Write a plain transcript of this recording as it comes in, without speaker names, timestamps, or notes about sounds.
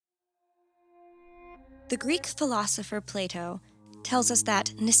The Greek philosopher Plato tells us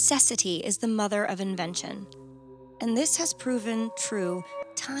that necessity is the mother of invention, and this has proven true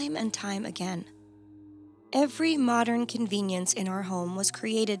time and time again. Every modern convenience in our home was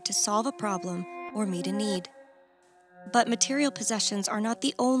created to solve a problem or meet a need. But material possessions are not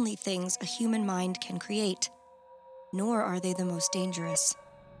the only things a human mind can create, nor are they the most dangerous.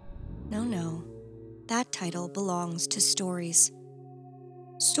 No, that title belongs to stories.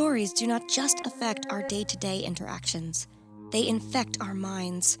 Stories do not just affect our day-to-day interactions, they infect our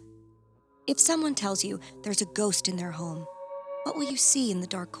minds. If someone tells you there's a ghost in their home, what will you see in the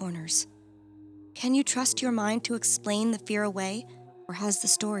dark corners? Can you trust your mind to explain the fear away, or has the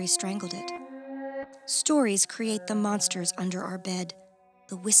story strangled it? Stories create the monsters under our bed,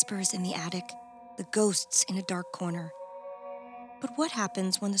 the whispers in the attic, the ghosts in a dark corner. But what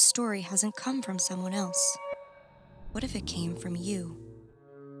happens when the story hasn't come from someone else? What if it came from you?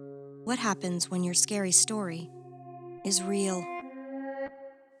 What happens when your scary story is real?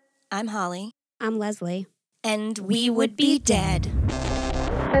 I'm Holly. I'm Leslie. And we would be dead.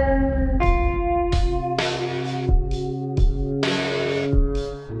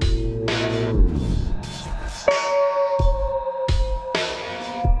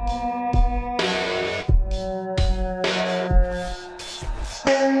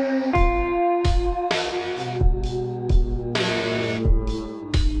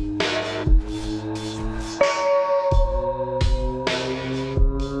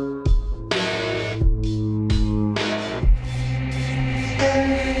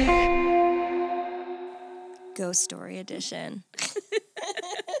 Ghost Story Edition.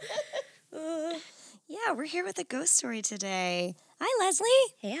 Yeah, we're here with a ghost story today. Hi, Leslie.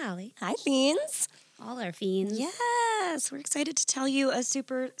 Hey, Holly. Hi, Fiends. All our fiends. Yes, we're excited to tell you a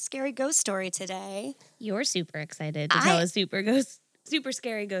super scary ghost story today. You're super excited to tell a super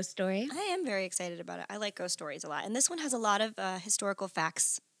scary ghost story. I am very excited about it. I like ghost stories a lot. And this one has a lot of historical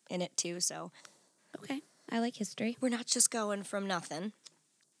facts in it, too, so Okay. I like history. we're not just going from nothing.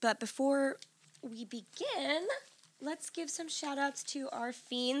 But before we begin, let's give some shout-outs to our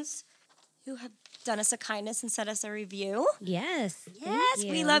fiends who have done us a kindness and sent us a review. Yes. Yes,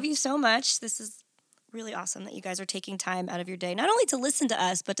 we love you so much. This is really awesome that you guys are taking time out of your day, not only to listen to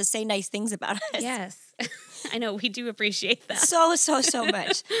us, but to say nice things about us. Yes. I know, we do appreciate that. So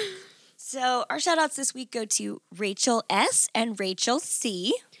much. So our shout-outs this week go to Rachel S. and Rachel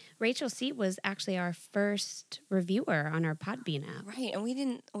C. Rachel C. was actually our first reviewer on our Podbean app. Right,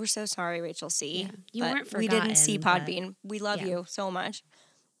 and we're so sorry, Rachel C. Yeah, you but weren't forgotten. We didn't see but- Podbean. We love yeah. you so much.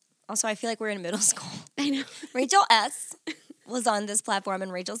 Also, I feel like we're in middle school. I know. Rachel S. was on this platform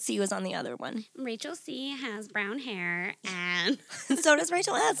and Rachel C. was on the other one. Rachel C. has brown hair and... So does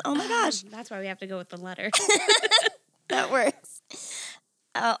Rachel S. Oh my gosh. That's why we have to go with the letter. That works.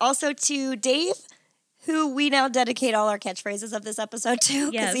 Also to Dave, who we now dedicate all our catchphrases of this episode to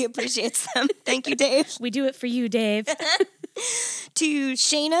because Yes. he appreciates them. Thank you, Dave. We do it for you, Dave. To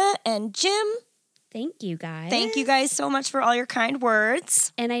Shayna and Jim, Thank you, guys. thank you guys so much for all your kind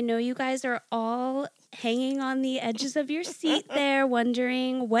words. And I know you guys are all hanging on the edges of your seat there,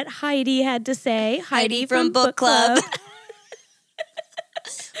 wondering what Heidi had to say. Heidi from Book Club.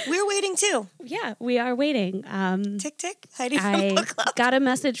 We're waiting too. Yeah, we are waiting. Tick, tick. Heidi from I Book Club. got a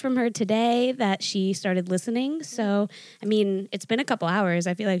message from her today that she started listening. So, I mean, it's been a couple hours.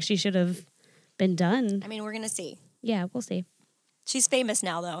 I feel like she should have been done. I mean, we're going to see. Yeah, we'll see. She's famous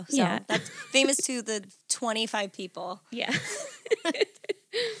now, though. So Yeah. that's famous to the 25 people Yeah.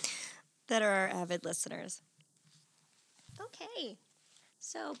 that are our avid listeners. Okay.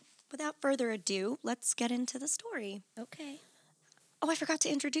 So without further ado, let's get into the story. Okay. Oh, I forgot to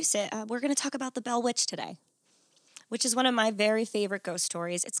introduce it. We're going to talk about the Bell Witch today, which is one of my very favorite ghost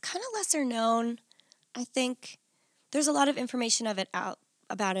stories. It's kind of lesser known, I think. There's a lot of information about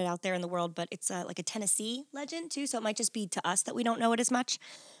it out there in the world, but it's like a Tennessee legend, too, so it might just be to us that we don't know it as much.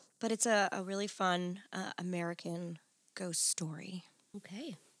 But it's a really fun American ghost story.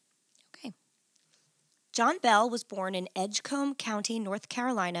 Okay. Okay. John Bell was born in Edgecombe County, North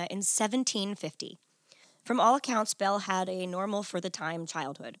Carolina in 1750. From all accounts, Bell had a normal for the time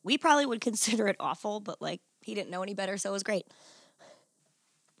childhood. We probably would consider it awful, but he didn't know any better, so it was great.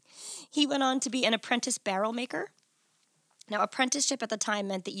 He went on to be an apprentice barrel maker. Now, apprenticeship at the time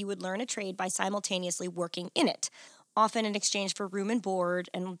meant that you would learn a trade by simultaneously working in it, often in exchange for room and board,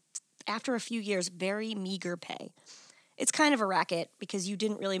 and after a few years, very meager pay. It's kind of a racket because you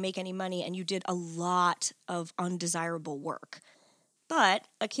didn't really make any money and you did a lot of undesirable work. But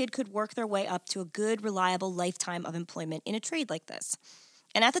a kid could work their way up to a good, reliable lifetime of employment in a trade like this.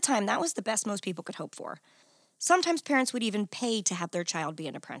 And at the time, that was the best most people could hope for. Sometimes parents would even pay to have their child be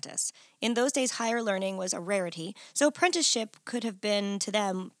an apprentice. In those days, higher learning was a rarity, so apprenticeship could have been to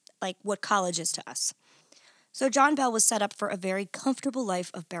them like what college is to us. So John Bell was set up for a very comfortable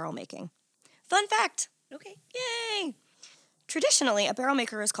life of barrel making. Fun fact! Okay. Yay! Traditionally, a barrel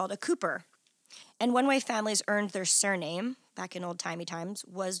maker is called a cooper. And one way families earned their surname, back in old-timey times,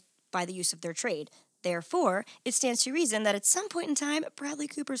 was by the use of their trade. Therefore, it stands to reason that at some point in time, Bradley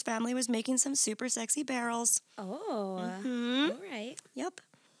Cooper's family was making some super sexy barrels. Oh. Mm-hmm. All right. Yep.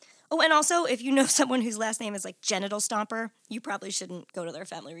 Oh, and also, if you know someone whose last name is like Genital Stomper, you probably shouldn't go to their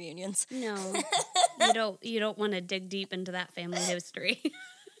family reunions. No. you don't want to dig deep into that family history.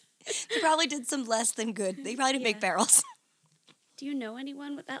 They probably did some less than good. They probably didn't make barrels. Do you know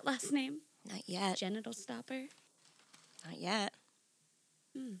anyone with that last name? Not yet. Genital stopper? Not yet.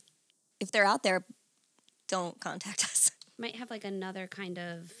 If they're out there, don't contact us. Might have like another kind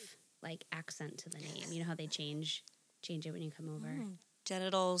of like accent to the name. You know how they change it when you come over.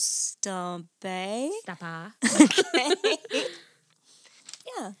 Genital Stompe. Stapa. Okay.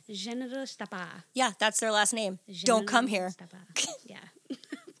 Yeah. Genital stapa. Yeah, that's their last name. Don't come here. Stapa. Yeah.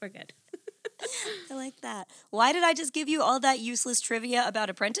 We're good. I like that. Why did I just give you all that useless trivia about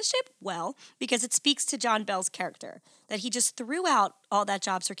apprenticeship? Well, because it speaks to John Bell's character, that he just threw out all that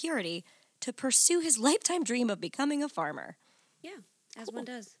job security to pursue his lifetime dream of becoming a farmer. Yeah, as one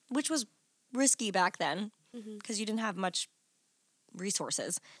does. Which was risky back then, because you didn't have much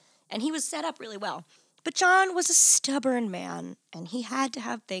resources. And he was set up really well. But John was a stubborn man, and he had to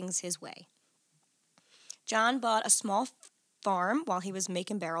have things his way. John bought a small farm while he was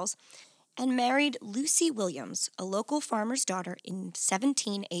making barrels, and married Lucy Williams, a local farmer's daughter, in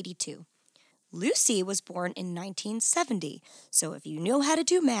 1782. Lucy was born in 1970, so if you know how to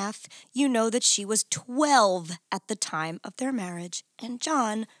do math, you know that she was 12 at the time of their marriage, and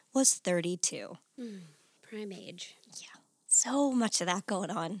John was 32. Prime age. Yeah, so much of that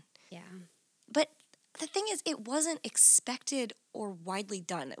going on. Yeah. But the thing is, it wasn't expected or widely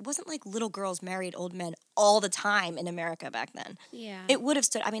done. It wasn't like little girls married old men all the time in America back then. Yeah. It would have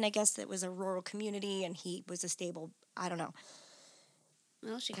stood, I mean, I guess it was a rural community and he was a stable, I don't know.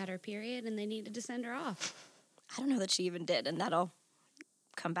 Well, she got her period and they needed to send her off. I don't know that she even did, and that'll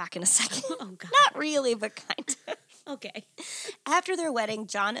come back in a second. Oh, God. Not really, but kind of. Okay. After their wedding,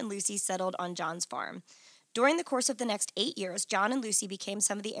 John and Lucy settled on John's farm. During the course of the next 8 years, John and Lucy became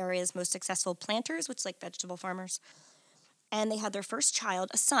some of the area's most successful planters, which is like vegetable farmers. And they had their first child,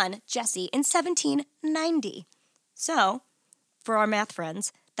 a son, Jesse, in 1790. So, for our math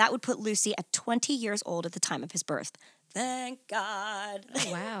friends, that would put Lucy at 20 years old at the time of his birth. Thank God.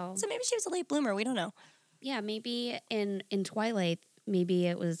 Oh, wow. So maybe she was a late bloomer. We don't know. Yeah, maybe in Twilight, maybe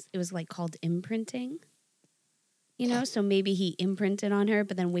it was like called imprinting. You know, so maybe he imprinted on her,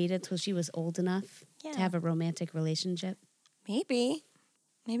 but then waited till she was old enough to have a romantic relationship. Maybe.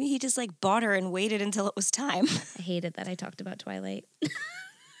 Maybe he just like bought her and waited until it was time. I hated that I talked about Twilight.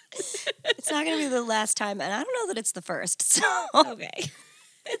 It's not going to be the last time, and I don't know that it's the first, so Okay.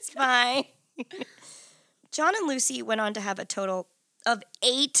 it's fine. John and Lucy went on to have a total of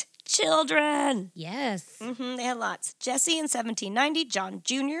 8 children. Yes. They had lots. Jesse in 1790, John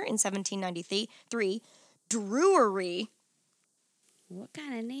Jr. in 1793, Drury. What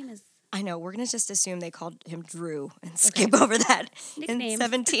kind of name is... I know, we're going to just assume they called him Drew and skip over that. Nickname. In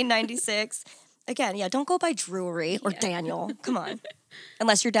 1796. Again, yeah, don't go by Drury or Daniel. Come on.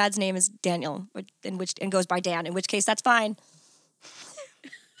 Unless your dad's name is Daniel and goes by Dan, in which case that's fine.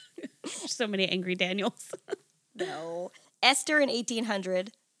 So many angry Daniels. No. Esther in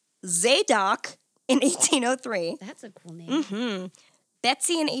 1800. Zadok in 1803. That's a cool name.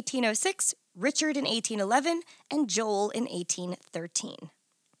 Betsy in 1806. Richard in 1811. And Joel in 1813.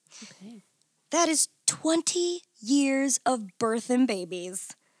 Okay. That is 20 years of birth and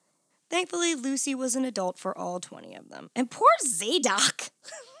babies. Thankfully, Lucy was an adult for all 20 of them. And poor Zadok.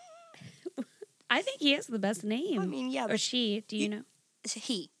 I think he has the best name. I mean, yeah. Or she. Do you know?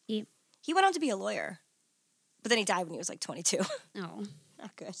 He. He. He went on to be a lawyer. But then he died when he was like 22. Oh.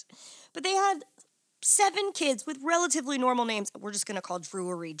 Not good. But they had 7 kids with relatively normal names. We're just going to call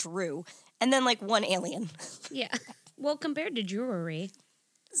Drury Drew. And then like 1 alien. Yeah. Well, compared to Drury.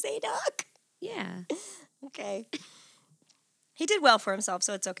 Zadok. Yeah. Okay. He did well for himself,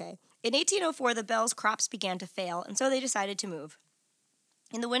 so it's okay. In 1804, the Bells' crops began to fail, and so they decided to move.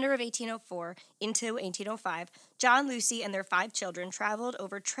 In the winter of 1804 into 1805, John, Lucy, and their 5 children traveled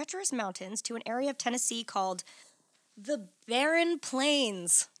over treacherous mountains to an area of Tennessee called the Barren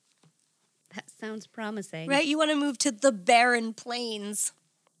Plains. That sounds promising. Right? You want to move to the Barren Plains.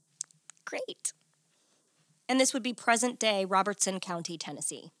 Great. And this would be present-day Robertson County,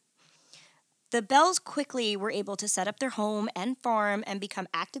 Tennessee. The Bells quickly were able to set up their home and farm and become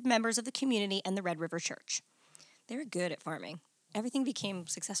active members of the community and the Red River Church. They were good at farming. Everything became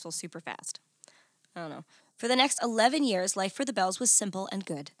successful super fast. I don't know. For the next 11 years, life for the Bells was simple and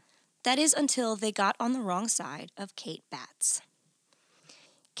good. That is until they got on the wrong side of Kate Batts.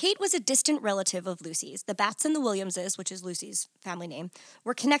 Kate was a distant relative of Lucy's. The Batts and the Williamses, which is Lucy's family name,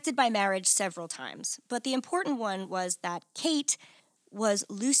 were connected by marriage several times. But the important one was that Kate was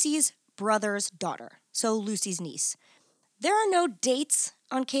Lucy's brother's daughter, so Lucy's niece. There are no dates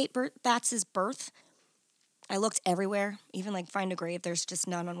on Kate Batts' birth. I looked everywhere, even like find a grave. There's just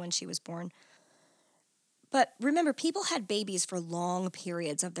none on when she was born. But remember, people had babies for long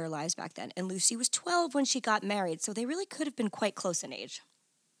periods of their lives back then, and Lucy was 12 when she got married, so they really could have been quite close in age.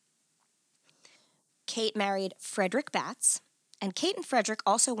 Kate married Frederick Batts, and Kate and Frederick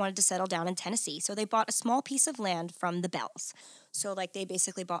also wanted to settle down in Tennessee, so they bought a small piece of land from the Bells. So, like, they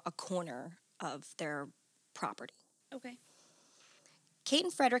basically bought a corner of their property. Okay. Kate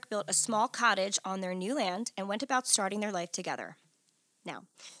and Frederick built a small cottage on their new land and went about starting their life together. Now,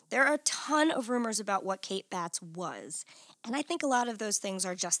 there are a ton of rumors about what Kate Batts was, and I think a lot of those things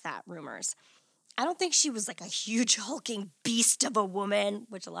are just that, rumors. I don't think she was like a huge hulking beast of a woman,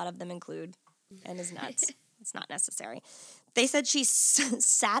 which a lot of them include, and is nuts. It's not necessary. They said she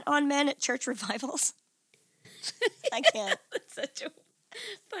sat on men at church revivals. I can't. That's such a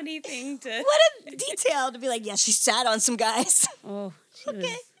funny thing to... What a detail to be like, yeah, she sat on some guys. Oh, she Okay.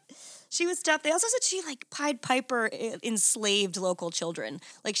 was... She was tough. They also said she, like, Pied Piper enslaved local children.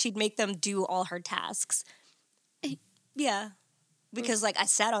 Like, she'd make them do all her tasks. Yeah. Because, like, I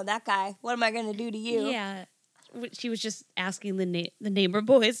sat on that guy. What am I going to do to you? Yeah. She was just asking the neighbor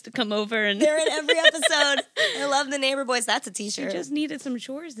boys to come over and... They're in every episode. I love the neighbor boys. That's a t-shirt. She just needed some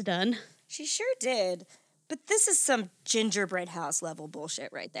chores done. She sure did. But this is some gingerbread house level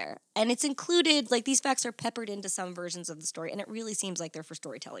bullshit right there. And it's included, like, these facts are peppered into some versions of the story, and it really seems like they're for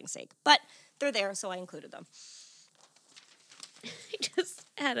storytelling's sake. But they're there, so I included them. I just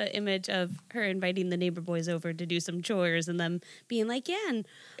had an image of her inviting the neighbor boys over to do some chores and them being like, yeah, and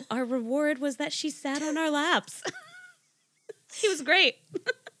our reward was that she sat on our laps. He was great.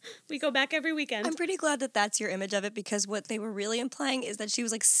 We go back every weekend. I'm pretty glad that that's your image of it, because what they were really implying is that she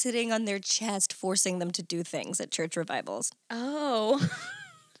was like sitting on their chest, forcing them to do things at church revivals. Oh.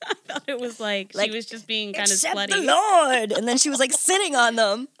 I thought it was like she was just being kind of slutty. Accept the Lord! And then she was like sitting on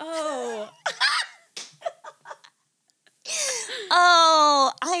them. Oh.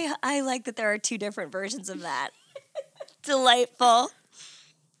 Oh, I like that there are two different versions of that. Delightful.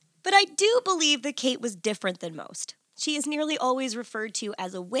 But I do believe that Kate was different than most. She is nearly always referred to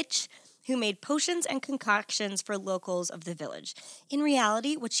as a witch who made potions and concoctions for locals of the village. In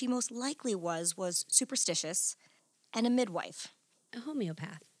reality, what she most likely was superstitious and a midwife. A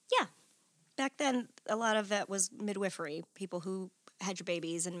homeopath. Yeah. Back then, a lot of that was midwifery. People who had your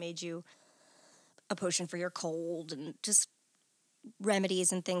babies and made you a potion for your cold and just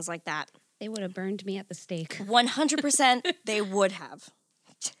remedies and things like that. They would have burned me at the stake. 100% they would have.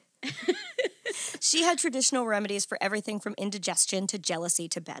 She had traditional remedies for everything from indigestion to jealousy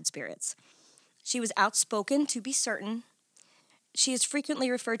to bad spirits. She was outspoken, to be certain. She is frequently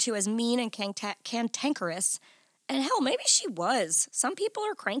referred to as mean and cantankerous. And hell, maybe she was. Some people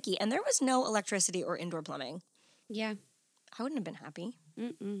are cranky, and there was no electricity or indoor plumbing. Yeah. I wouldn't have been happy.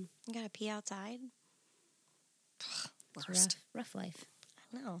 Mm-mm. You gotta pee outside. It's Worst. rough life.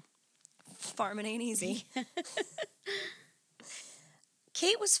 I know. Farming ain't easy.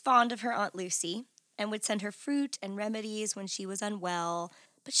 Kate was fond of her Aunt Lucy and would send her fruit and remedies when she was unwell,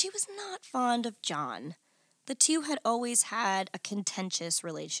 but she was not fond of John. The two had always had a contentious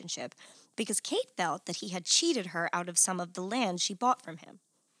relationship because Kate felt that he had cheated her out of some of the land she bought from him.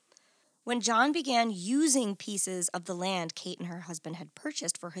 When John began using pieces of the land Kate and her husband had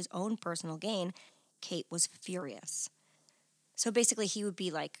purchased for his own personal gain, Kate was furious. So basically he would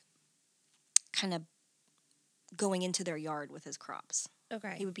be like kind of going into their yard with his crops.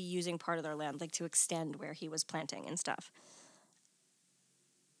 Okay. He would be using part of their land, like to extend where he was planting and stuff.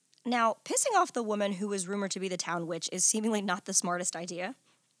 Now, pissing off the woman who was rumored to be the town witch is seemingly not the smartest idea.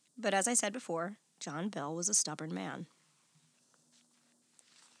 But as I said before, John Bell was a stubborn man.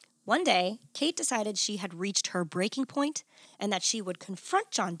 One day, Kate decided she had reached her breaking point and that she would confront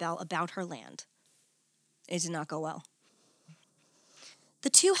John Bell about her land. It did not go well. The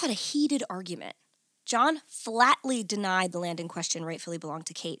two had a heated argument. John flatly denied the land in question rightfully belonged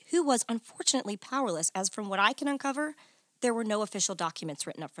to Kate, who was unfortunately powerless, as from what I can uncover, there were no official documents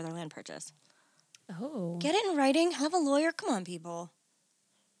written up for their land purchase. Oh. Get it in writing. Have a lawyer. Come on, people.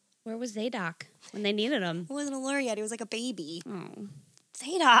 Where was Zadok when they needed him? He wasn't a lawyer yet. He was like a baby. Oh.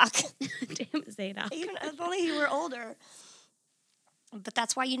 Zadok. Damn it, Zadok. If only he were older. But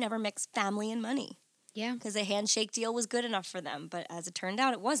that's why you never mix family and money. Yeah. Because a handshake deal was good enough for them. But as it turned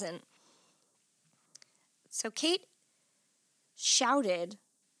out, it wasn't. So Kate shouted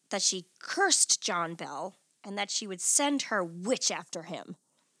that she cursed John Bell and that she would send her witch after him.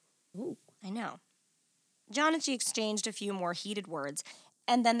 Ooh. I know. John and she exchanged a few more heated words,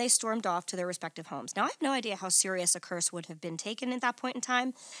 and then they stormed off to their respective homes. Now, I have no idea how serious a curse would have been taken at that point in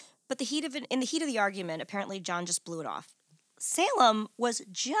time, but in the heat of the argument, apparently John just blew it off. Salem was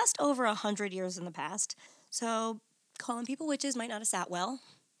just over 100 years in the past, so calling people witches might not have sat well.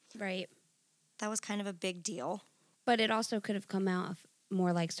 Right. That was kind of a big deal. But it also could have come out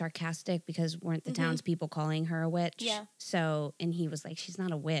more like sarcastic because weren't the townspeople calling her a witch? Yeah. So, and he was like, she's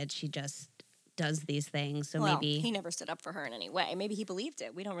not a witch. She just does these things. So well, maybe he never stood up for her in any way. Maybe he believed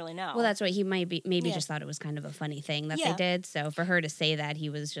it. We don't really know. Well, that's what he maybe just thought it was kind of a funny thing that they did. So for her to say that, he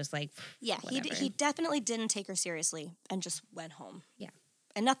was just like, yeah, he definitely didn't take her seriously and just went home. Yeah.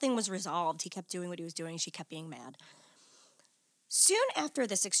 And nothing was resolved. He kept doing what he was doing. She kept being mad. Soon after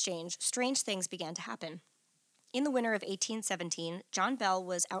this exchange, strange things began to happen. In the winter of 1817, John Bell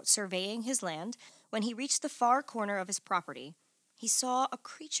was out surveying his land when he reached the far corner of his property. He saw a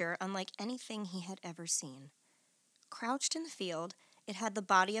creature unlike anything he had ever seen. Crouched in the field, it had the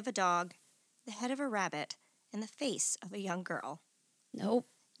body of a dog, the head of a rabbit, and the face of a young girl. Nope.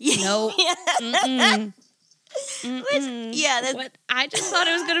 Nope. Mm-mm. Mm-mm. What? I just thought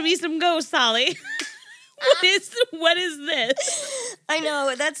it was going to be some ghost, Sally. What is this? I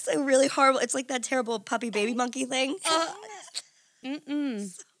know, that's a really horrible, it's like that terrible puppy baby monkey thing.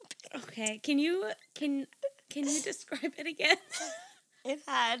 Okay, can you describe it again? It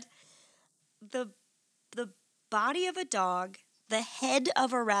had the body of a dog, the head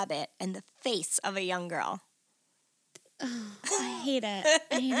of a rabbit, and the face of a young girl. Oh, I hate it.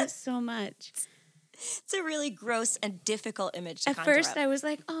 I hate it so much. It's a really gross and difficult image to At conjure first, up. I was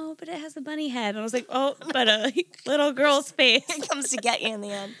like, oh, but it has a bunny head. And I was like, oh, but a little girl's face. It comes to get you in the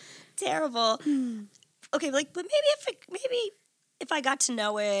end. Terrible. Okay, but maybe if I got to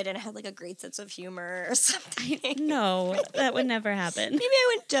know it and I had like a great sense of humor or something. No, that would never happen. Maybe I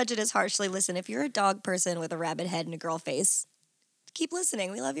wouldn't judge it as harshly. Listen, if you're a dog person with a rabbit head and a girl face, keep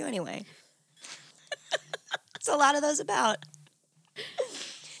listening. We love you anyway. It's a lot of those about.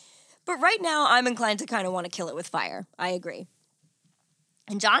 But right now, I'm inclined to kind of want to kill it with fire. I agree.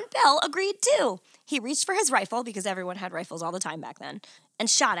 And John Bell agreed too. He reached for his rifle, because everyone had rifles all the time back then, and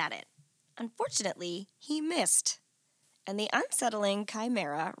shot at it. Unfortunately, he missed. And the unsettling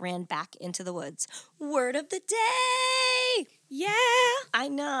chimera ran back into the woods. Word of the day! Yeah! I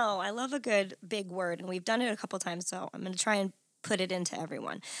know. I love a good big word, and we've done it a couple times, so I'm going to try and put it into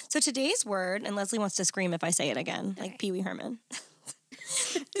everyone. So today's word, and Leslie wants to scream if I say it again, like Pee Wee Herman.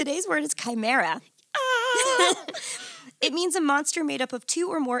 Today's word is chimera. It means a monster made up of two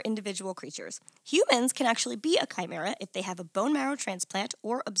or more individual creatures. Humans can actually be a chimera if they have a bone marrow transplant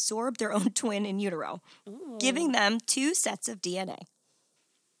or absorb their own twin in utero, giving them two sets of DNA.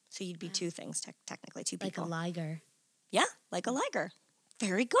 So you'd be two things, technically, two people. Like a liger. Yeah, like a liger.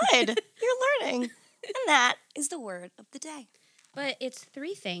 Very good. You're learning. And that is the word of the day. But it's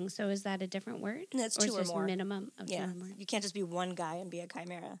three things, so is that a different word? That's or two or more. Minimum of two or more? You can't just be one guy and be a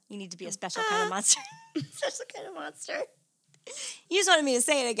chimera. You need to be a special kind of monster. Special kind of monster. You just wanted me to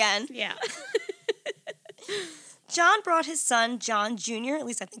say it again. Yeah. John brought his son, John Jr., at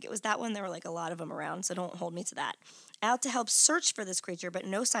least I think it was that one. There were like a lot of them around, so don't hold me to that, out to help search for this creature, but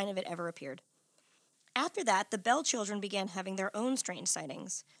no sign of it ever appeared. After that, the Bell children began having their own strange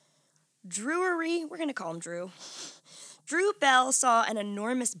sightings. Drury, we're going to call him Drew. Drew Bell saw an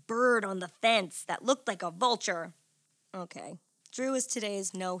enormous bird on the fence that looked like a vulture. Okay. Drew is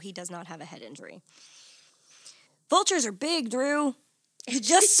today's no, he does not have a head injury. Vultures are big, Drew. You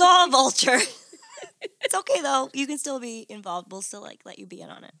just saw a vulture. It's okay, though. You can still be involved. We'll still let you be in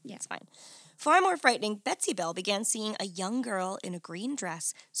on it. Yeah. It's fine. Far more frightening, Betsy Bell began seeing a young girl in a green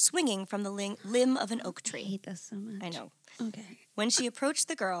dress swinging from the limb of an oak tree. I hate this so much. I know. Okay. When she approached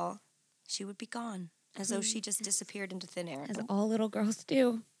the girl, she would be gone, as though she just disappeared into thin air. As all little girls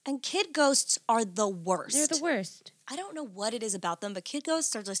do. And kid ghosts are the worst. They're the worst. I don't know what it is about them, but kid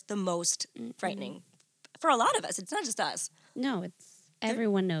ghosts are just the most frightening. For a lot of us. It's not just us. No,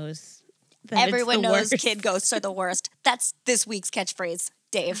 everyone knows. Everyone knows kid ghosts are the worst. That's this week's catchphrase,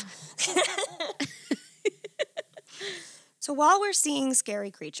 Dave. So while we're seeing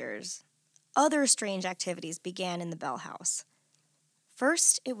scary creatures, other strange activities began in the Bell house.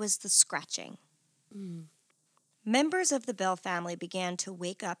 First, it was the scratching. Members of the Bell family began to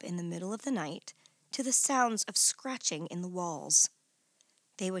wake up in the middle of the night to the sounds of scratching in the walls.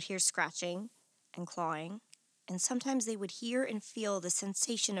 They would hear scratching and clawing, and sometimes they would hear and feel the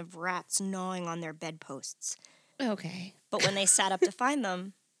sensation of rats gnawing on their bedposts. Okay. But when they sat up to find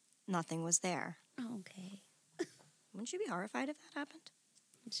them, nothing was there. Okay. Wouldn't you be horrified if that happened?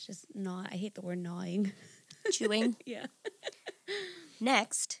 It's just I hate the word gnawing. Chewing? Yeah.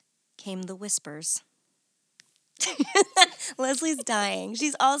 Next came the whispers. Leslie's dying.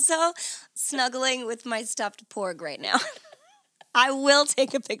 She's also snuggling with my stuffed porg right now. I will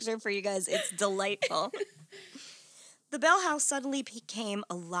take a picture for you guys. It's delightful. The Bell House suddenly became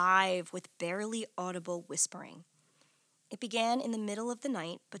alive with barely audible whispering. It began in the middle of the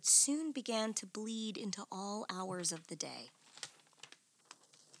night, but soon began to bleed into all hours of the day.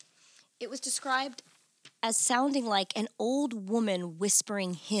 It was described as sounding like an old woman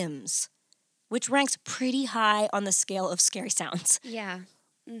whispering hymns, which ranks pretty high on the scale of scary sounds. Yeah.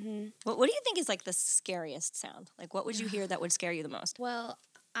 Mm-hmm. What do you think is like the scariest sound? Like, what would you hear that would scare you the most? Well,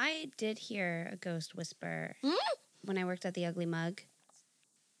 I did hear a ghost whisper when I worked at the Ugly Mug.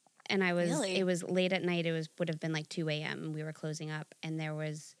 And it was late at night. Would have been like 2 a.m. We were closing up, and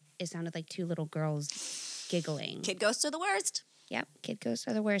it sounded like two little girls giggling. Kid ghosts are the worst. Yep, kid ghosts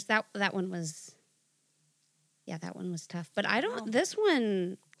are the worst. That one was, that one was tough. But this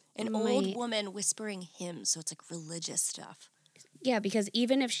one. An old woman whispering hymns, so it's like religious stuff. Yeah, because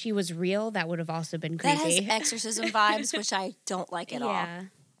even if she was real, that would have also been creepy. That has exorcism vibes, which I don't like at all.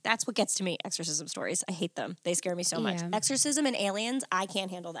 That's what gets to me, exorcism stories. I hate them. They scare me so much. Exorcism and aliens, I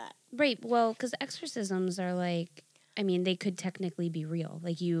can't handle that. Right. Well, because exorcisms are like, they could technically be real.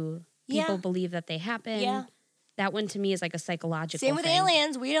 Like people believe that they happen. Yeah. That one to me is like a psychological Same with thing.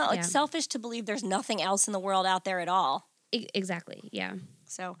 aliens. We don't, it's selfish to believe there's nothing else in the world out there at all. Exactly. Yeah.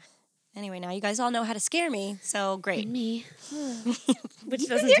 So, anyway, now you guys all know how to scare me. So great. And me, which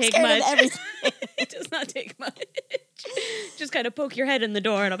doesn't take much. It does not take much. Just kind of poke your head in the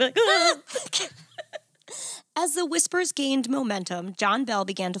door, and I'll be like, ah! As the whispers gained momentum, John Bell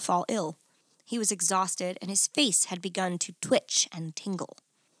began to fall ill. He was exhausted, and his face had begun to twitch and tingle.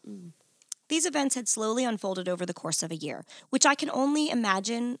 These events had slowly unfolded over the course of a year, which I can only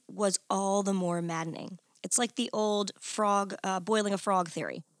imagine was all the more maddening. It's like the old boiling a frog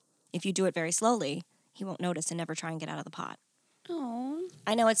theory. If you do it very slowly, he won't notice and never try and get out of the pot. Oh,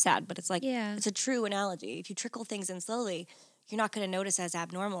 I know it's sad, but it's like, it's a true analogy. If you trickle things in slowly, you're not going to notice as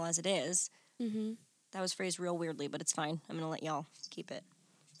abnormal as it is. Mm-hmm. That was phrased real weirdly, but it's fine. I'm going to let y'all keep it.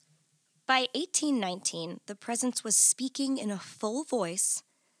 By 1819, the presence was speaking in a full voice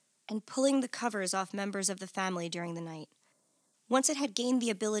and pulling the covers off members of the family during the night. Once it had gained the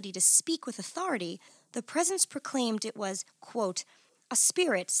ability to speak with authority, the presence proclaimed it was, quote, a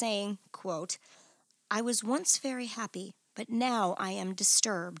spirit saying, quote, I was once very happy, but now I am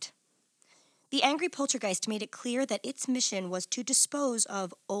disturbed. The angry poltergeist made it clear that its mission was to dispose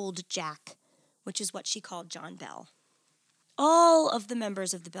of Old Jack, which is what she called John Bell. All of the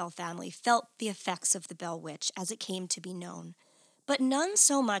members of the Bell family felt the effects of the Bell Witch as it came to be known, but none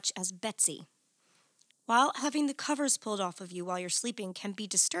so much as Betsy. While having the covers pulled off of you while you're sleeping can be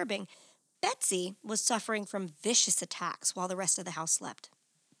disturbing, Betsy was suffering from vicious attacks while the rest of the house slept.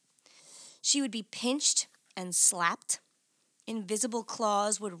 She would be pinched and slapped. Invisible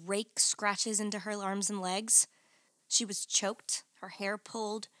claws would rake scratches into her arms and legs. She was choked, her hair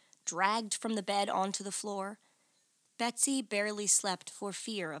pulled, dragged from the bed onto the floor. Betsy barely slept for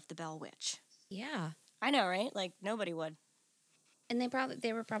fear of the Bell Witch. Yeah. I know, right? Like, nobody would. And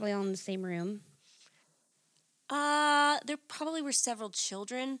they were probably all in the same room. There probably were several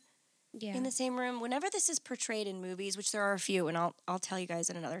children in the same room. Whenever this is portrayed in movies, which there are a few, and I'll tell you guys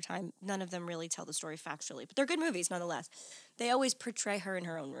at another time, none of them really tell the story factually, but they're good movies nonetheless. They always portray her in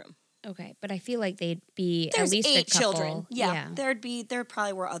her own room. Okay, but I feel like they'd be There's at least 8 a couple. Children. Yeah. There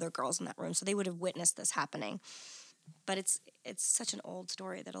probably were other girls in that room, so they would have witnessed this happening. But it's such an old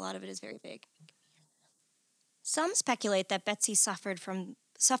story that a lot of it is very vague. Some speculate that Betsy suffered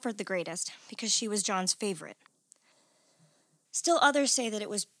the greatest because she was John's favorite. Still others say that it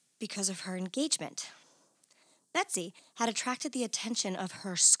was because of her engagement. Betsy had attracted the attention of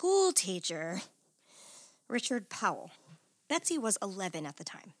her school teacher, Richard Powell. Betsy was 11 at the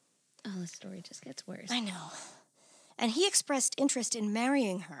time. Oh, the story just gets worse. I know. And he expressed interest in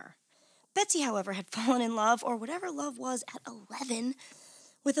marrying her. Betsy, however, had fallen in love, or whatever love was, at 11,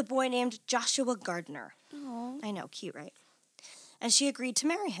 with a boy named Joshua Gardner. Oh. I know, cute, right? And she agreed to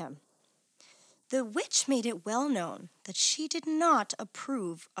marry him. The witch made it well known that she did not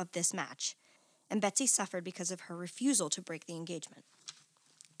approve of this match, and Betsy suffered because of her refusal to break the engagement.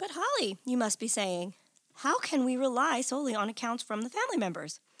 But Holly, you must be saying, how can we rely solely on accounts from the family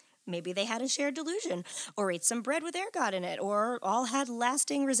members? Maybe they had a shared delusion, or ate some bread with ergot in it, or all had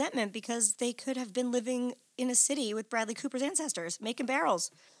lasting resentment because they could have been living in a city with Bradley Cooper's ancestors, making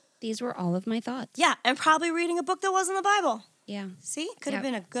barrels. These were all of my thoughts. Yeah, and probably reading a book that wasn't the Bible. Yeah. See? Could have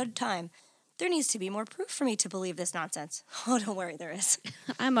been a good time. There needs to be more proof for me to believe this nonsense. Oh, don't worry, there is.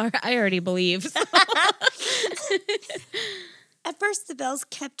 I already believe. So. At first, the Bells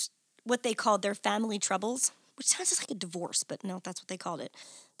kept what they called their family troubles, which sounds just like a divorce, but no, that's what they called it.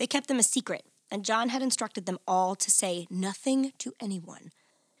 They kept them a secret, and John had instructed them all to say nothing to anyone.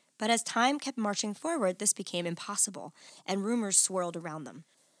 But as time kept marching forward, this became impossible, and rumors swirled around them.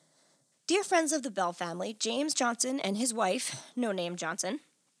 Dear friends of the Bell family, James Johnson and his wife, no name Johnson.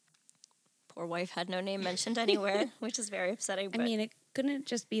 Poor wife had no name mentioned anywhere, which is very upsetting. I mean, it couldn't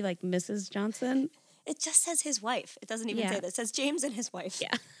just be like Mrs. Johnson. It just says his wife. It doesn't even say that. It says James and his wife.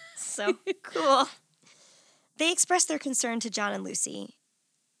 Yeah. So cool. They expressed their concern to John and Lucy,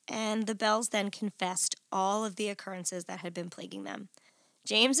 and the Bells then confessed all of the occurrences that had been plaguing them.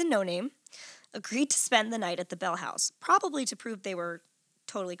 James and No Name agreed to spend the night at the Bell house, probably to prove they were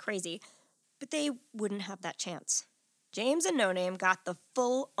totally crazy, but they wouldn't have that chance. James and No Name got the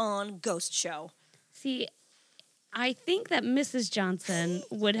full-on ghost show. See, I think that Mrs. Johnson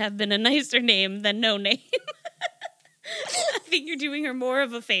would have been a nicer name than No Name. I think you're doing her more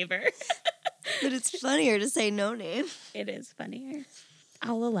of a favor. But it's funnier to say No Name. It is funnier.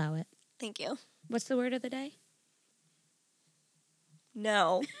 I'll allow it. Thank you. What's the word of the day?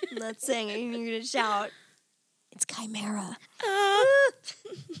 No, I'm not saying it. You're going to shout. It's chimera.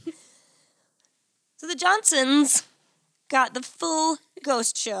 So the Johnsons got the full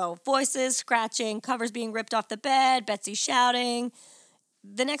ghost show. Voices, scratching, covers being ripped off the bed, Betsy shouting.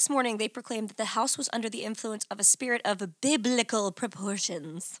 The next morning, they proclaimed that the house was under the influence of a spirit of biblical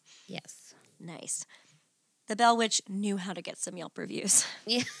proportions. Yes. Nice. The Bell Witch knew how to get some Yelp reviews.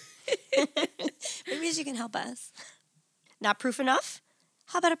 Yeah. Maybe she can help us. Not proof enough?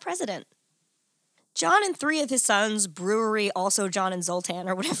 How about a president? John and 3 of his sons, Brewery, also John and Zoltan,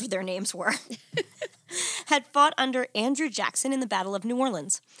 or whatever their names were, had fought under Andrew Jackson in the Battle of New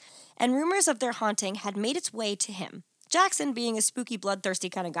Orleans, and rumors of their haunting had made its way to him. Jackson, being a spooky, bloodthirsty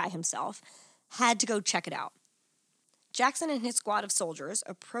kind of guy himself, had to go check it out. Jackson and his squad of soldiers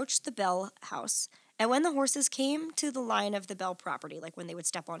approached the Bell house, and when the horses came to the line of the Bell property, like when they would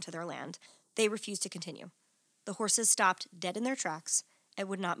step onto their land, they refused to continue. The horses stopped dead in their tracks and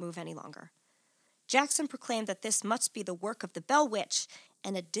would not move any longer. Jackson proclaimed that this must be the work of the Bell Witch,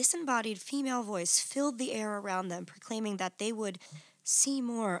 and a disembodied female voice filled the air around them, proclaiming that they would see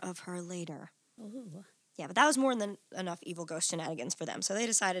more of her later. Ooh. Yeah, but that was more than enough evil ghost shenanigans for them, so they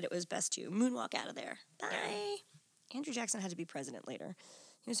decided it was best to moonwalk out of there. Bye. Andrew Jackson had to be president later.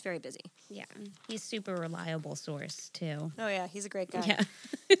 He was very busy. Yeah, he's super reliable source, too. Oh, yeah, he's a great guy. Yeah.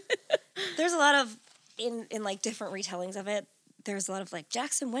 There's a lot of, in like different retellings of it, there's a lot of like,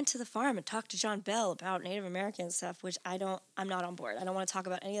 Jackson went to the farm and talked to John Bell about Native American stuff, which I'm not on board. I don't want to talk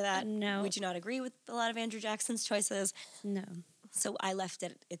about any of that. No. We do not agree with a lot of Andrew Jackson's choices. No. So I left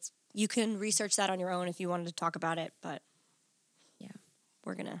it. You can research that on your own if you wanted to talk about it, but yeah,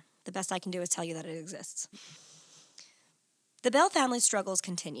 the best I can do is tell you that it exists. The Bell family's struggles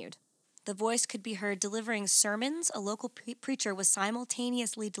continued. The voice could be heard delivering sermons a local preacher was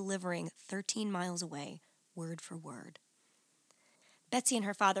simultaneously delivering 13 miles away, word for word. Betsy and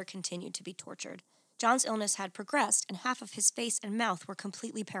her father continued to be tortured. John's illness had progressed, and half of his face and mouth were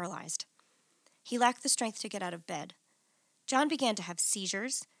completely paralyzed. He lacked the strength to get out of bed. John began to have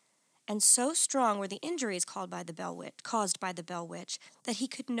seizures, and so strong were the injuries caused by the Bell Witch that he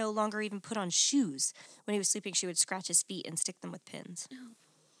could no longer even put on shoes. When he was sleeping, she would scratch his feet and stick them with pins. No.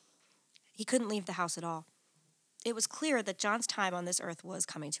 He couldn't leave the house at all. It was clear that John's time on this earth was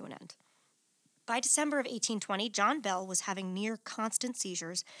coming to an end. By December of 1820, John Bell was having near constant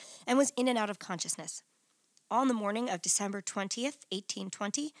seizures and was in and out of consciousness. On the morning of December 20th,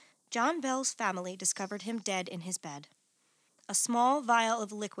 1820, John Bell's family discovered him dead in his bed. A small vial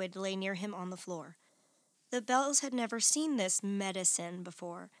of liquid lay near him on the floor. The Bells had never seen this medicine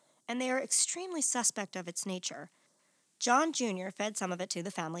before, and they are extremely suspect of its nature. John Jr. fed some of it to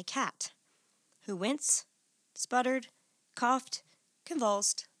the family cat, who winced, sputtered, coughed,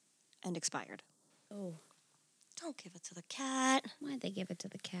 convulsed, and expired. Oh. Don't give it to the cat. Why'd they give it to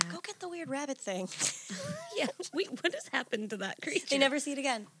the cat? Go get the weird rabbit thing. Yeah. Wait, what has happened to that creature? They never see it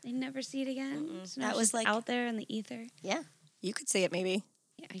again. They never see it again? So that was like out there in the ether? Yeah. You could see it maybe.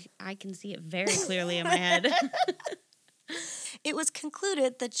 Yeah, I can see it very clearly in my head. It was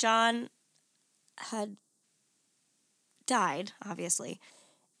concluded that John had died, obviously,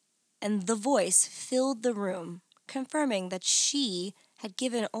 and the voice filled the room, confirming that she had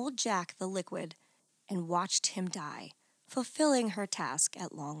given old Jack the liquid and watched him die, fulfilling her task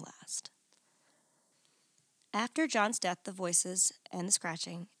at long last. After John's death, the voices and the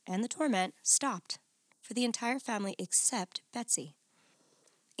scratching and the torment stopped for the entire family except Betsy.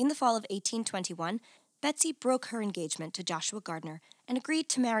 In the fall of 1821, Betsy broke her engagement to Joshua Gardner and agreed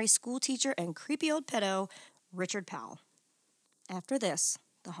to marry schoolteacher and creepy old pedo Richard Powell. After this,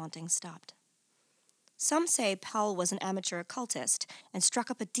 the hauntings stopped. Some say Powell was an amateur occultist and struck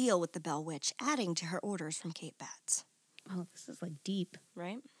up a deal with the Bell Witch, adding to her orders from Kate Batts. Oh, this is like deep.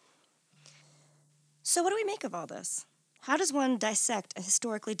 Right? So what do we make of all this? How does one dissect a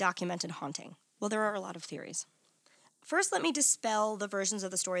historically documented haunting? Well, there are a lot of theories. First, let me dispel the versions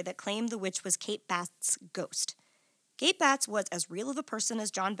of the story that claim the witch was Kate Batts' ghost. Kate Batts was as real of a person as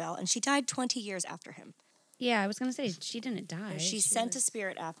John Bell, and she died 20 years after him. Yeah, I was going to say, she didn't die. She sent a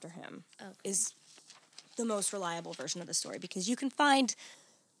spirit after him, is the most reliable version of the story, because you can find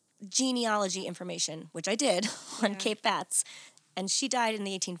genealogy information, which I did, on Kate Batts, and she died in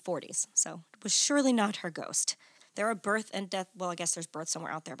the 1840s, so it was surely not her ghost. There are birth and death, well, I guess there's birth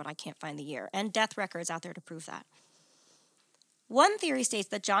somewhere out there, but I can't find the year, and death records out there to prove that. One theory states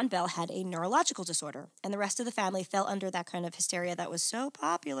that John Bell had a neurological disorder, and the rest of the family fell under that kind of hysteria that was so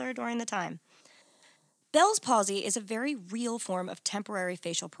popular during the time. Bell's palsy is a very real form of temporary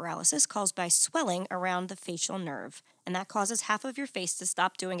facial paralysis caused by swelling around the facial nerve, and that causes half of your face to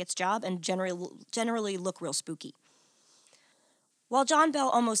stop doing its job and generally look real spooky. While John Bell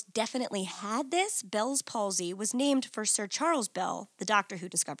almost definitely had this, Bell's palsy was named for Sir Charles Bell, the doctor who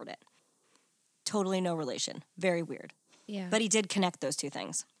discovered it. Totally no relation. Very weird. Yeah. But he did connect those two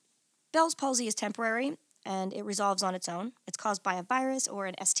things. Bell's palsy is temporary, and it resolves on its own. It's caused by a virus or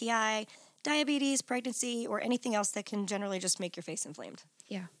an STI, diabetes, pregnancy, or anything else that can generally just make your face inflamed.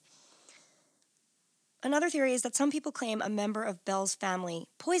 Yeah. Another theory is that some people claim a member of Bell's family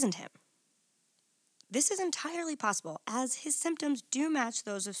poisoned him. This is entirely possible, as his symptoms do match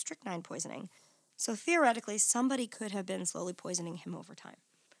those of strychnine poisoning. So theoretically, somebody could have been slowly poisoning him over time.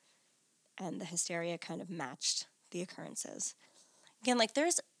 And the hysteria kind of matched the occurrences. Again,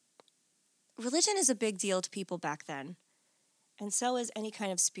 religion is a big deal to people back then. And so is any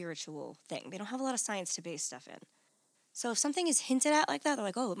kind of spiritual thing. They don't have a lot of science to base stuff in. So if something is hinted at like that, they're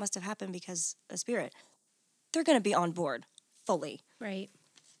like, oh, it must have happened because a spirit. They're going to be on board fully. Right.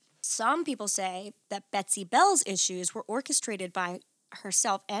 Some people say that Betsy Bell's issues were orchestrated by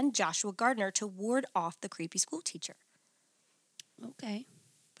herself and Joshua Gardner to ward off the creepy school teacher. Okay.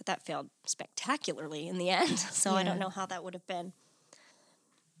 But that failed spectacularly in the end, so I don't know how that would have been.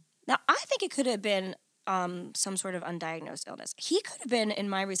 Now, I think it could have been some sort of undiagnosed illness. He could have been, in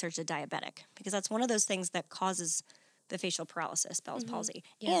my research, a diabetic, because that's one of those things that causes the facial paralysis, Bell's palsy.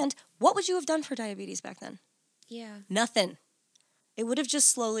 Yeah. And what would you have done for diabetes back then? Yeah. Nothing. It would have just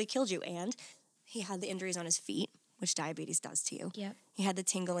slowly killed you. And he had the injuries on his feet, which diabetes does to you. Yep. He had the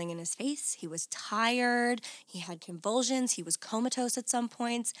tingling in his face. He was tired. He had convulsions. He was comatose at some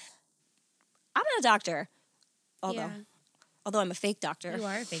points. I'm not a doctor, although I'm a fake doctor. You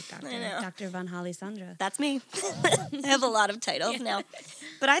are a fake doctor. Dr. Von Holly Sandra. That's me. I have a lot of titles now.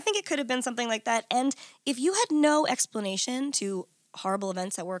 But I think it could have been something like that. And if you had no explanation to horrible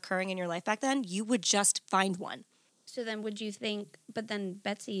events that were occurring in your life back then, you would just find one. So then would you think, but then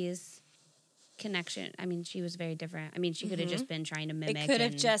Betsy's connection, I mean, she was very different. I mean, she could have just been trying to mimic. It could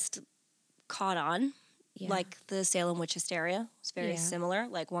have just caught on, like the Salem witch hysteria. It's very similar.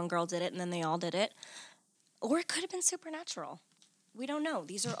 Like one girl did it and then they all did it. Or it could have been supernatural. We don't know.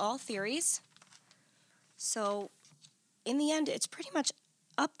 These are all theories. So in the end, it's pretty much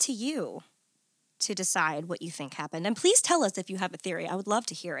up to you to decide what you think happened. And please tell us if you have a theory. I would love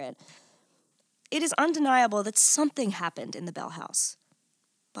to hear it. It is undeniable that something happened in the Bell house,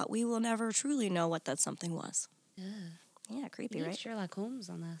 but we will never truly know what that something was. Yeah, creepy, we need right? Sherlock Holmes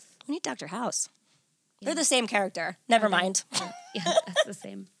on this. We need Dr. House. Yeah. They're the same character. Never mind. Yeah, that's the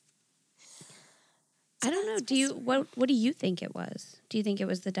same. I don't know. What do you think it was? Do you think it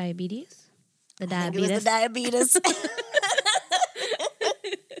was the diabetes? The diabetes? It was the diabetes.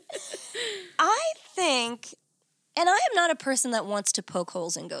 I think, and I am not a person that wants to poke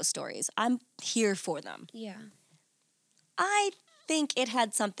holes in ghost stories. I'm here for them. Yeah. I think it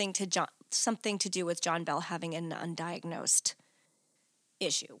had something to do with John Bell having an undiagnosed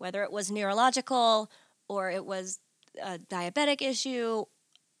issue, whether it was neurological or it was a diabetic issue.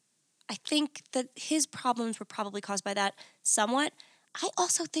 I think that his problems were probably caused by that somewhat. I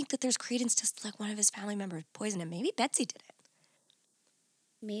also think that there's credence to like one of his family members poisoned him. Maybe Betsy did it.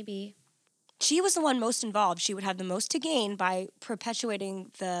 Maybe. She was the one most involved. She would have the most to gain by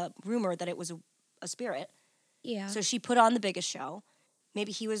perpetuating the rumor that it was a spirit. Yeah. So she put on the biggest show.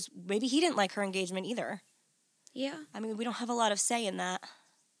 maybe he didn't like her engagement either. Yeah. I mean, we don't have a lot of say in that.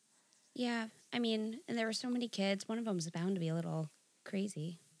 Yeah. I mean, and there were so many kids. One of them was bound to be a little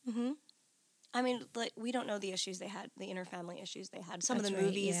crazy. Mm-hmm. I mean, like, we don't know the issues they had, the interfamily issues they had. Some That's of the right,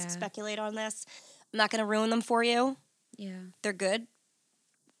 movies yeah. speculate on this. I'm not going to ruin them for you. Yeah. They're good.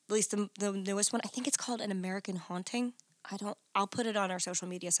 At least the newest one. I think it's called An American Haunting. I'll put it on our social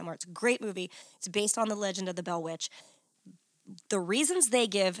media somewhere. It's a great movie. It's based on the legend of the Bell Witch. The reasons they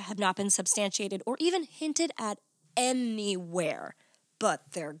give have not been substantiated or even hinted at anywhere, but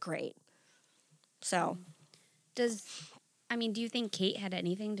they're great. So. Do you think Kate had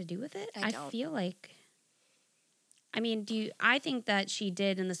anything to do with it? I don't. feel like, I think that she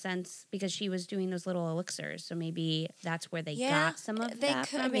did in the sense because she was doing those little elixirs. So maybe that's where they got some of that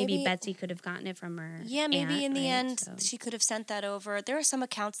from. Maybe Betsy could have gotten it from her. Yeah, maybe aunt, in the end so. she could have sent that over. There are some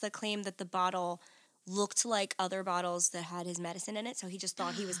accounts that claim that the bottle looked like other bottles that had his medicine in it. So he just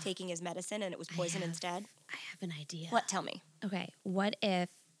thought he was taking his medicine and it was poison instead. I have an idea. What? Tell me. Okay. What if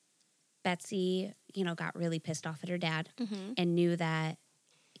Betsy, got really pissed off at her dad and knew that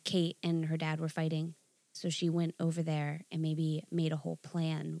Kate and her dad were fighting. So she went over there and maybe made a whole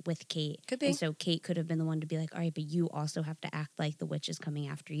plan with Kate. Could be. And so Kate could have been the one to be like, all right, but you also have to act like the witch is coming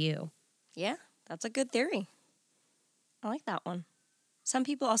after you. Yeah, that's a good theory. I like that one. Some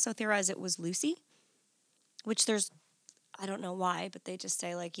people also theorize it was Lucy, which I don't know why, but they just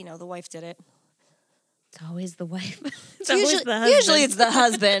say, like, the wife did it. It's always the wife. Usually it's the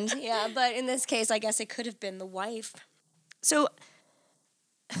husband. Yeah, but in this case, I guess it could have been the wife. So,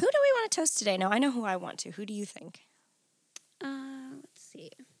 who do we want to toast today? Now, I know who I want to. Who do you think? Let's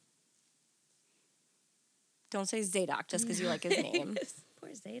see. Don't say Zadok just because you like his name.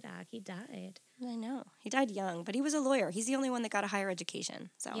 Poor Zadok. He died. I know. He died young, but he was a lawyer. He's the only one that got a higher education.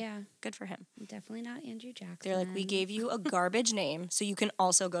 So, good for him. Definitely not Andrew Jackson. They're like, we gave you a garbage name so you can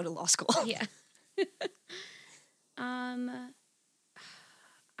also go to law school. Yeah. I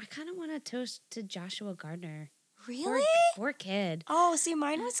kind of want to toast to Joshua Gardner. Really? Poor kid. Oh, see,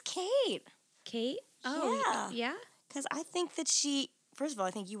 mine was Kate. Kate? Oh, yeah? Because I think that first of all,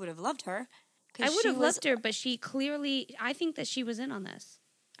 I think you would have loved her. I would have loved her, but I think that she was in on this.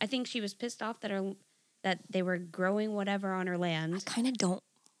 I think she was pissed off that they were growing whatever on her land. I kind of don't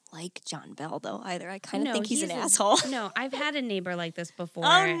like John Bell, though, either. I kind of think he's an asshole. No, I've had a neighbor like this before.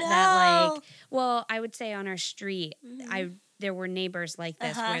 Oh, no. That, I would say on our street, there were neighbors like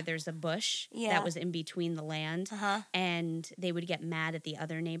this where there's a bush that was in between the land, and they would get mad at the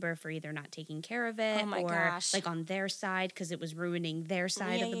other neighbor for either not taking care of it like on their side because it was ruining their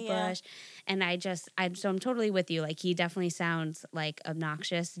side of the bush. And so I'm totally with you. Like, he definitely sounds like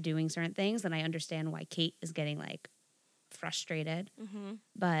obnoxious doing certain things, and I understand why Kate is getting like frustrated.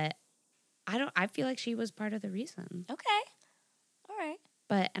 But I feel like she was part of the reason. Okay. All right.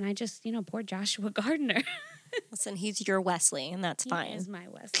 And I just, poor Joshua Gardner. Listen, he's your Wesley, and that's fine. He is my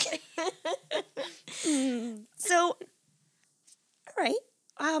Wesley. So, all right.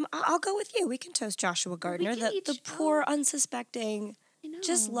 I'll go with you. We can toast Joshua Gardner, the poor, unsuspecting,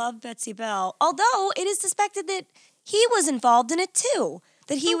 just love Betsy Bell. Although it is suspected that he was involved in it too.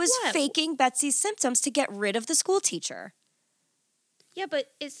 That he was faking Betsy's symptoms to get rid of the school teacher. Yeah,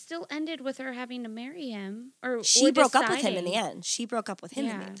 but it still ended with her having to marry him. She broke up with him in the end. She broke up with him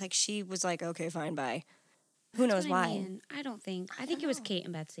in the end. Like, she was like, okay, fine, bye. Who knows why? I think it was Kate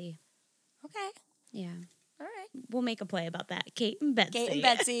and Betsy. Okay. Yeah. All right. We'll make a play about that. Kate and Betsy. Kate and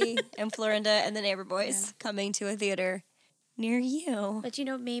Betsy and Florinda and the Neighbor Boys coming to a theater near you. But,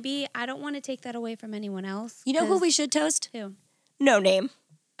 maybe I don't want to take that away from anyone else. You know who we should toast? Who? No Name.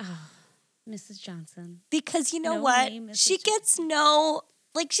 Oh, Mrs. Johnson. Because you know what? She gets she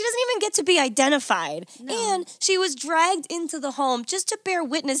doesn't even get to be identified. No. And she was dragged into the home just to bear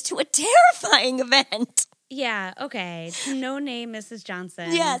witness to a terrifying event. Yeah, okay. To No Name Mrs.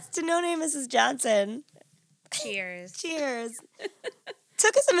 Johnson. Yes, to No Name Mrs. Johnson. Cheers. Cheers.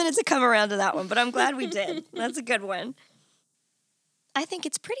 Took us a minute to come around to that one, but I'm glad we did. That's a good one. I think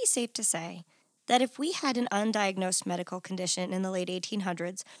it's pretty safe to say that if we had an undiagnosed medical condition in the late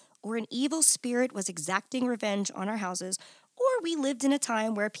 1800s, or an evil spirit was exacting revenge on our houses, or we lived in a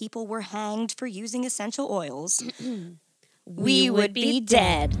time where people were hanged for using essential oils, we would be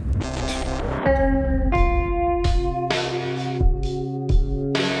dead.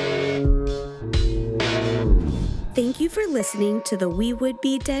 Thank you for listening to the We Would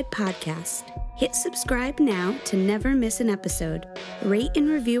Be Dead podcast. Hit subscribe now to never miss an episode. Rate and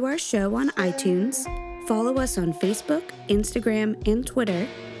review our show on iTunes. Follow us on Facebook, Instagram, and Twitter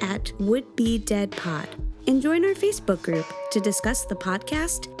at Would Be Dead Pod. And join our Facebook group to discuss the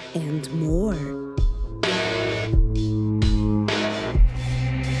podcast and more.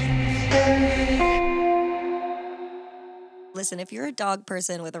 listen, if you're a dog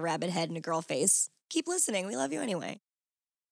person with a rabbit head and a girl face, keep listening. We love you anyway.